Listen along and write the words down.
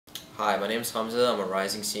Hi, my name is Hamza. I'm a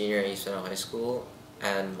rising senior at East Meadow High School,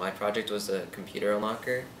 and my project was the computer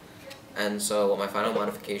unlocker. And so what my final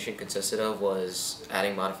modification consisted of was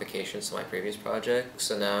adding modifications to my previous project.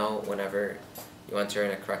 So now whenever you enter in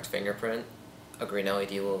a correct fingerprint, a green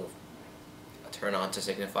LED will turn on to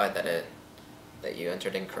signify that you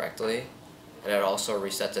entered incorrectly. And it also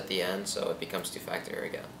resets at the end, so it becomes two-factor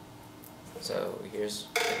again. So here's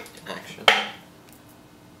action.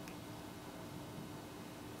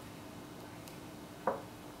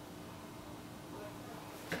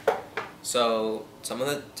 So some of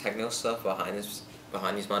the technical stuff behind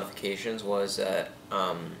these modifications was that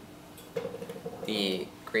the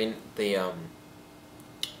green LED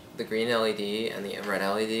and the red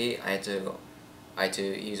LED I had to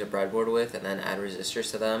use a breadboard with, and then add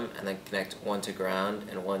resistors to them, and then connect one to ground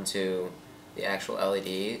and one to the actual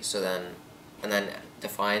LED. So then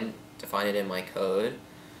define it in my code.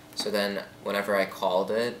 So then whenever I called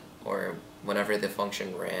it, or whenever the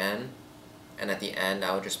function ran, and at the end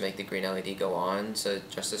I would just make the green LED go on, so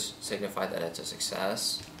just to signify that it's a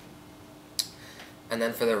success. And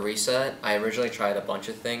then for the reset, I originally tried a bunch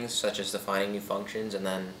of things, such as defining new functions and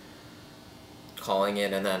then calling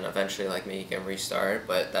it, and then eventually making a restart,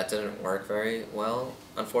 but that didn't work very well,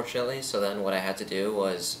 unfortunately. So then what I had to do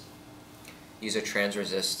was use a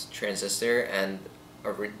transistor and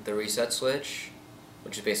the reset switch,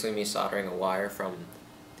 which is basically me soldering a wire from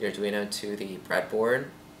the Arduino to the breadboard.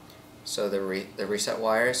 So the reset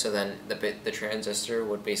wire, so then the transistor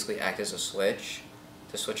would basically act as a switch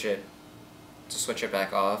to switch it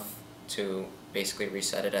back off, to basically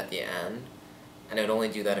reset it at the end, and it would only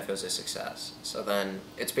do that if it was a success. So then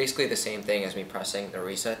it's basically the same thing as me pressing the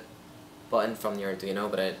reset button from the Arduino,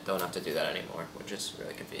 but I don't have to do that anymore, which is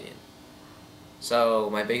really convenient. So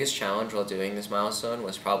my biggest challenge while doing this milestone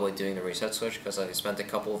was probably doing the reset switch, because I spent a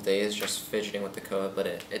couple of days just fidgeting with the code, but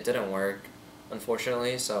it didn't work,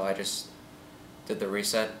 unfortunately. So I just did the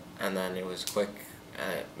reset, and then it was quick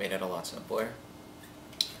and it made it a lot simpler.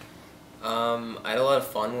 I had a lot of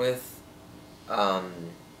fun with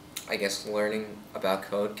I guess learning about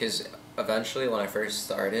code, because eventually when I first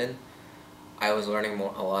started I was learning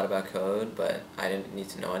a lot about code, but I didn't need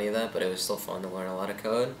to know any of that, but it was still fun to learn a lot of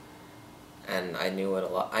code, and I knew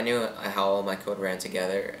how all my code ran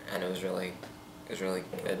together, and it was really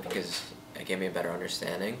good because it gave me a better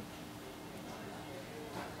understanding.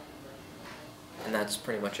 And that's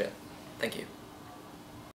pretty much it. Thank you.